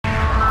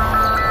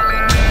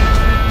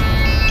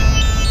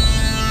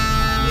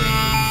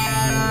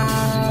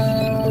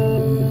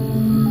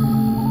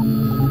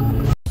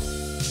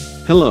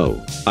Hello,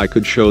 I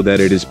could show that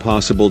it is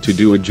possible to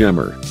do a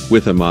jammer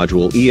with a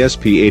module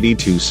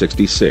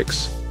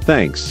ESP8266.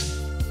 Thanks.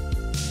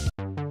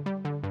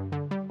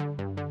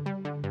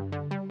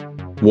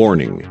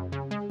 Warning.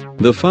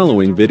 The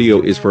following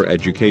video is for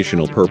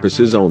educational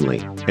purposes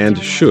only, and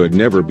should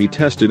never be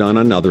tested on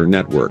another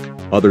network,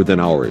 other than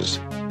ours.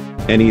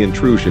 Any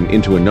intrusion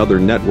into another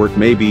network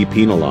may be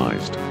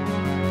penalized.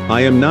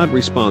 I am not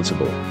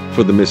responsible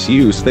for the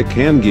misuse that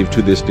can give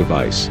to this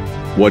device.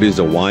 What is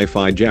a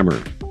Wi-Fi jammer?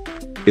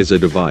 Is a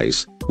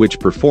device which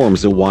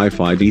performs a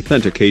Wi-Fi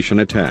deauthentication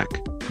attack.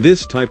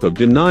 This type of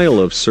denial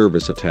of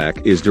service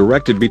attack is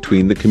directed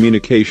between the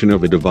communication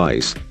of a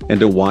device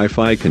and a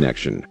Wi-Fi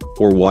connection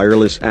or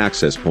wireless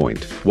access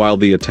point. While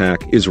the attack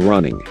is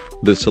running,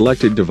 the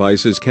selected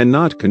devices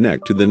cannot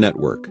connect to the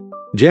network.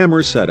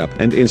 Jammer setup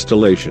and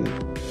installation.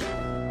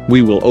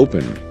 We will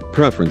open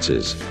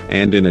Preferences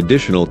and an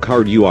additional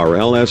card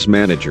URLs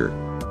Manager.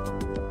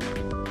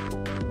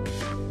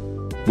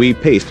 We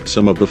paste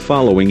some of the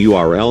following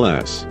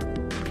URLs.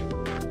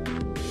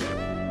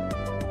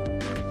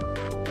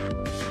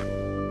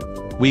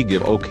 We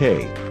give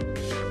OK.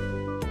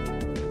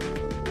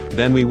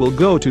 Then we will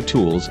go to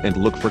Tools and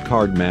look for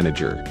Card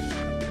Manager.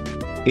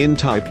 In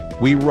type,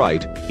 we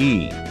write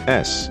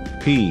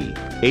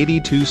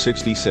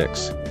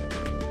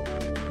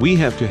ESP8266. We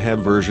have to have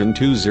version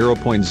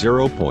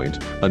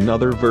 2.0.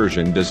 Another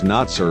version does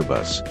not serve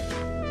us.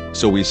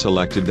 So we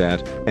selected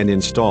that and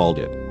installed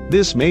it.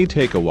 This may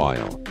take a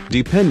while,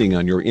 depending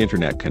on your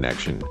internet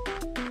connection.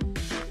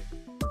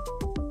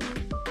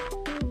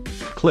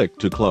 Click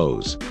to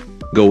close.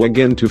 Go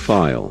again to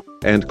File,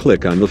 and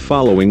click on the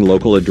following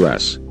local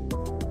address.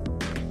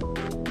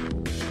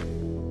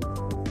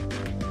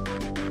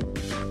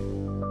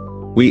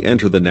 We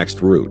enter the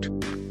next route.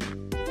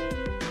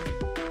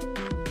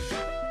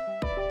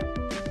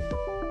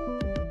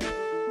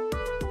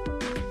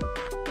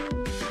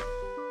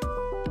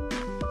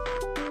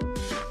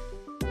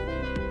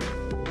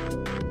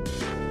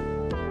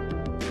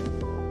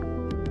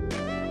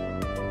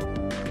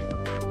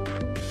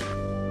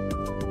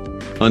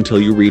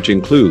 Until you reach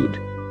Include.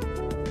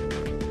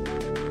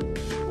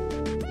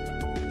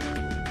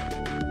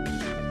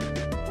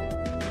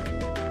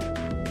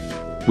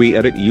 We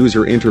edit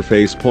user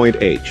interface point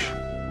H.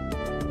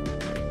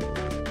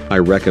 I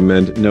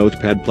recommend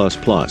Notepad++.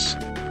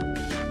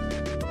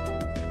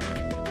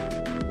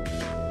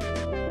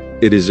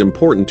 It is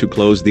important to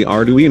close the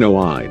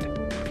Arduino IDE.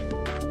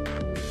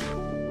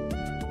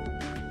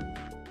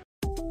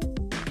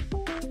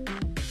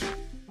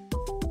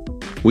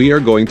 We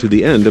are going to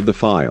the end of the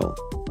file.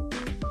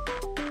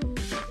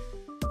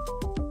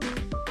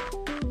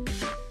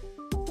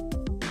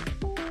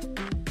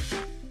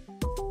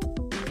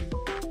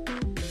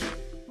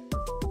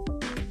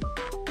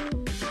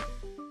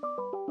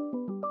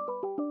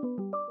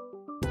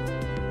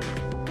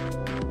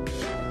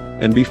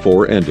 And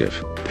before end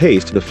if,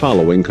 paste the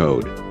following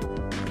code.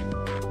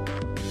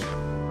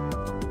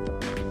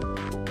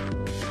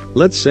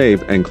 Let's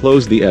save and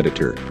close the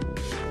editor.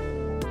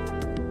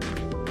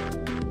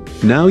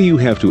 Now you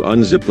have to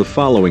unzip the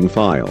following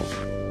file.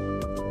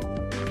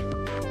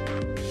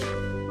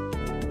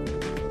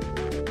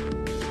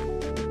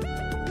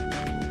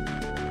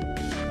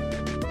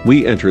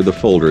 We enter the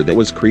folder that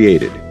was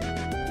created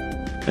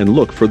and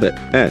look for the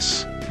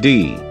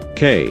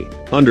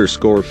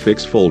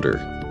SDK_fix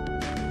folder.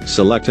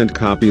 Select and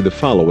copy the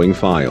following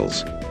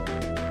files.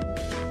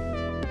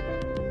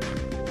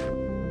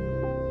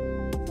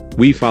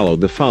 We follow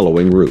the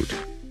following route.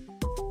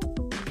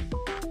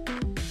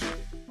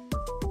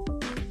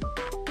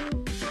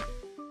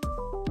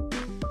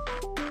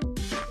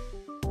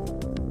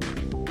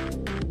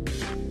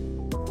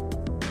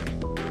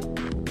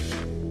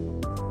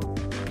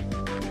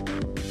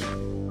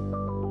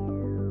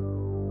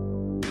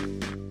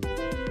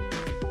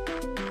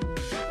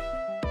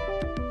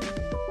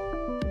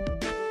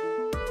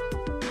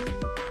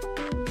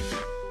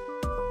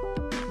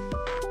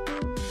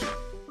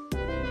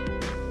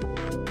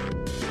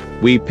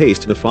 We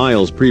paste the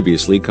files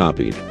previously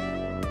copied,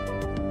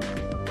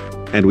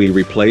 and we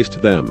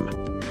replaced them.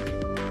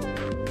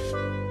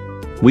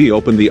 We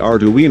open the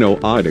Arduino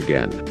IDE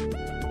again.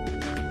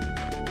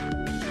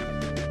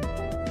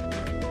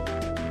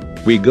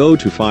 We go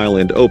to File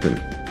and Open.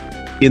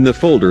 In the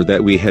folder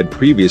that we had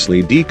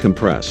previously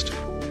decompressed,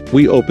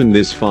 we open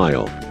this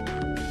file.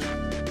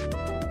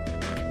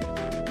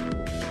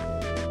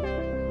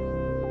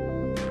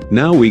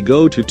 Now we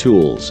go to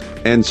Tools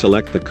and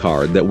select the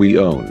card that we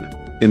own.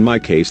 In my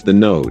case, the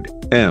node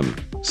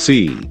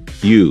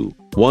MCU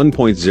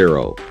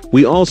 1.0.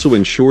 We also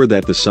ensure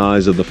that the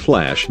size of the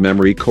flash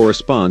memory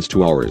corresponds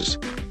to ours.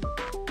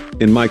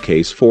 In my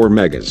case, 4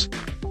 megas.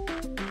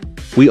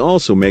 We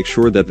also make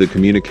sure that the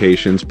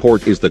communications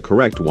port is the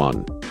correct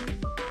one.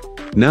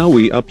 Now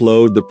we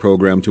upload the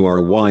program to our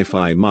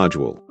Wi-Fi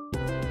module.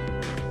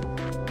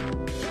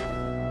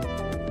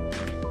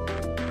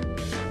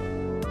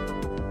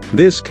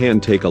 This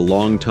can take a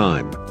long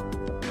time.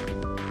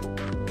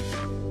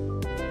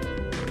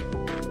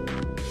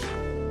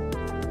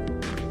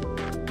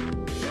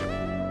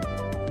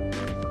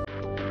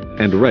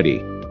 and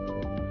ready.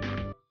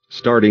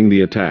 Starting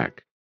the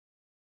attack.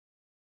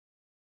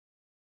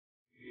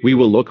 We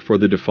will look for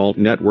the default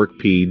network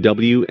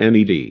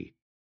PWNED.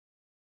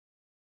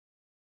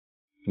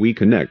 We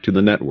connect to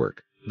the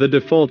network. The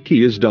default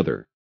key is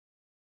 $.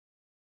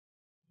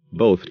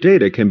 Both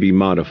data can be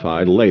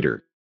modified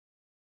later.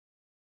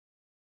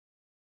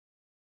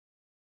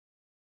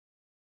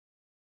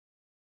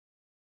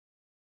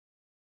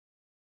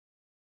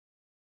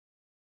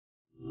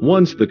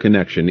 Once the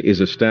connection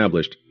is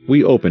established,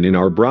 we open in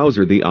our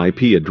browser the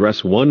IP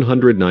address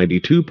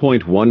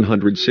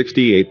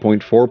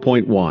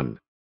 192.168.4.1.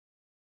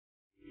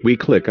 We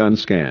click on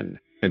Scan,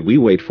 and we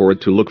wait for it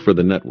to look for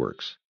the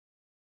networks.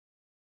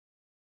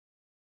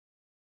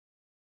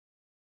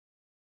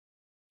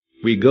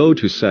 We go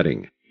to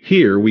Setting.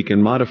 Here we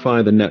can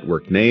modify the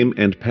network name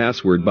and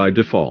password by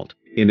default,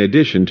 in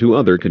addition to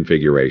other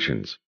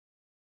configurations.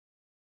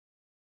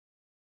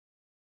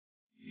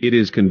 It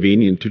is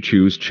convenient to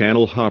choose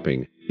channel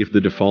hopping if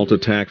the default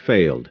attack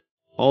failed.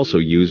 Also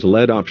use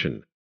LED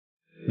option.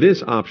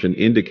 This option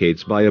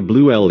indicates by a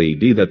blue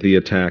LED that the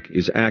attack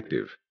is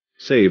active.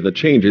 Save the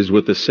changes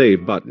with the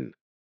Save button.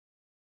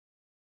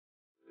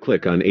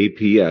 Click on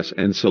APS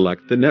and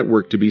select the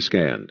network to be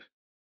scanned.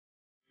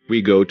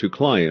 We go to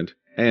Client,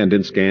 and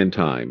in scan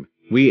time,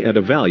 we add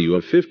a value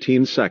of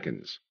 15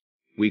 seconds.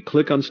 We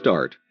click on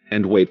Start,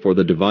 and wait for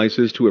the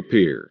devices to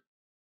appear.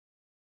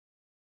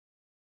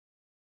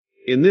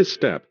 In this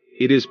step,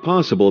 it is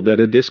possible that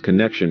a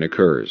disconnection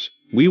occurs.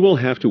 We will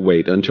have to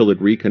wait until it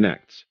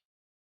reconnects.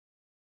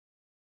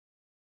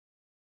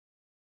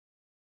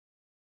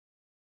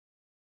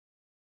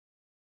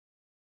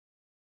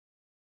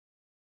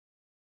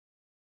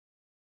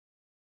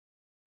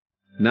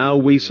 Now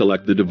we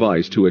select the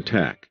device to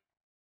attack.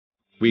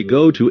 We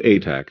go to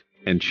Attack,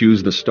 and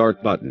choose the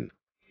Start button.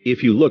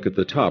 If you look at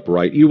the top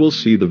right, you will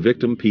see the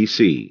victim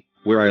PC,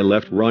 where I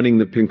left running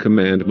the ping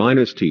command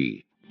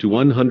 -T. to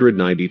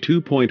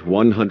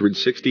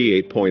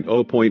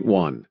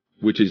 192.168.0.1,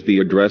 which is the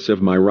address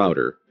of my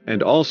router,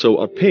 and also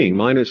a ping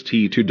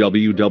 -T to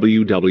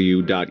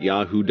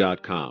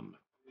www.yahoo.com.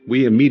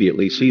 We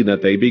immediately see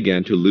that they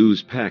began to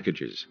lose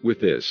packages.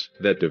 With this,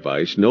 that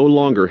device no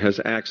longer has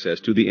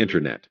access to the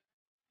internet.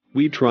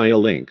 We try a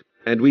link,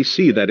 and we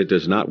see that it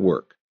does not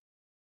work.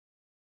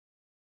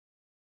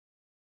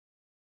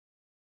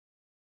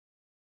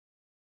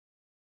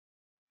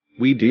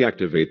 We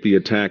deactivate the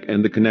attack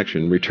and the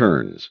connection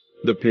returns.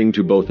 The ping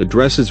to both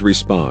addresses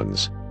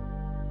responds.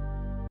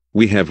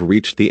 We have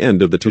reached the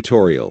end of the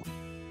tutorial.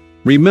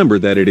 Remember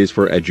that it is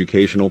for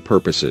educational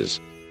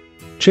purposes.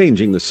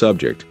 Changing the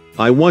subject,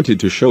 I wanted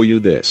to show you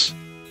this.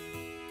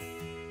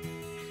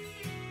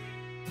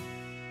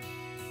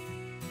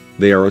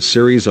 They are a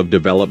series of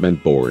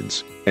development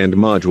boards and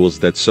modules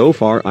that so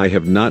far I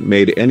have not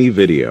made any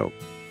video.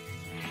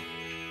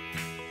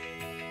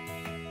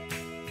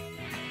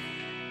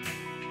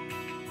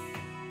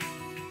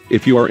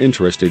 If you are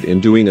interested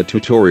in doing a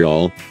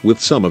tutorial with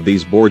some of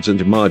these boards and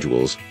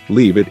modules,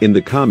 leave it in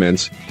the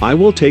comments. I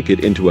will take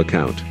it into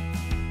account.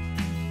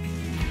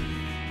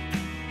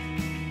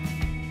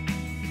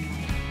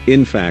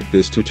 In fact,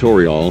 this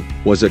tutorial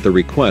was at the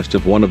request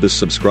of one of the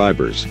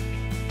subscribers.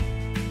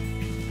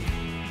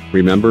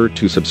 Remember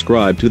to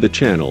subscribe to the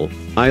channel,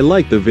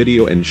 like the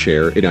video and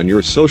share it on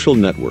your social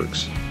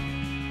networks.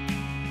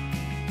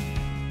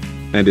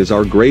 And as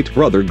our great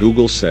brother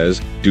Google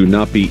says, do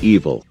not be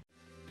evil.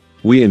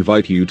 We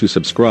invite you to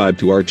subscribe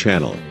to our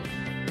channel.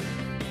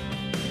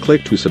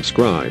 Click to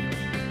subscribe.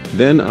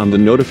 Then on the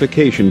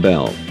notification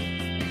bell.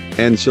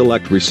 And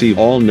select Receive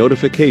all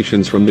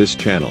notifications from this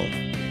channel.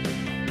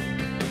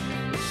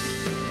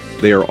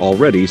 They are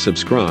already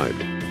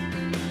subscribed.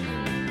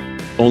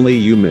 Only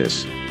you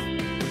miss.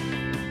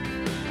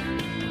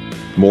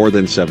 More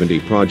than 70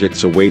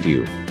 projects await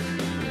you.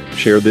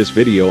 Share this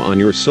video on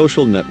your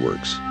social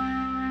networks.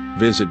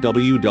 Visit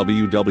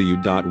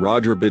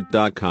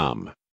www.rogerbit.com.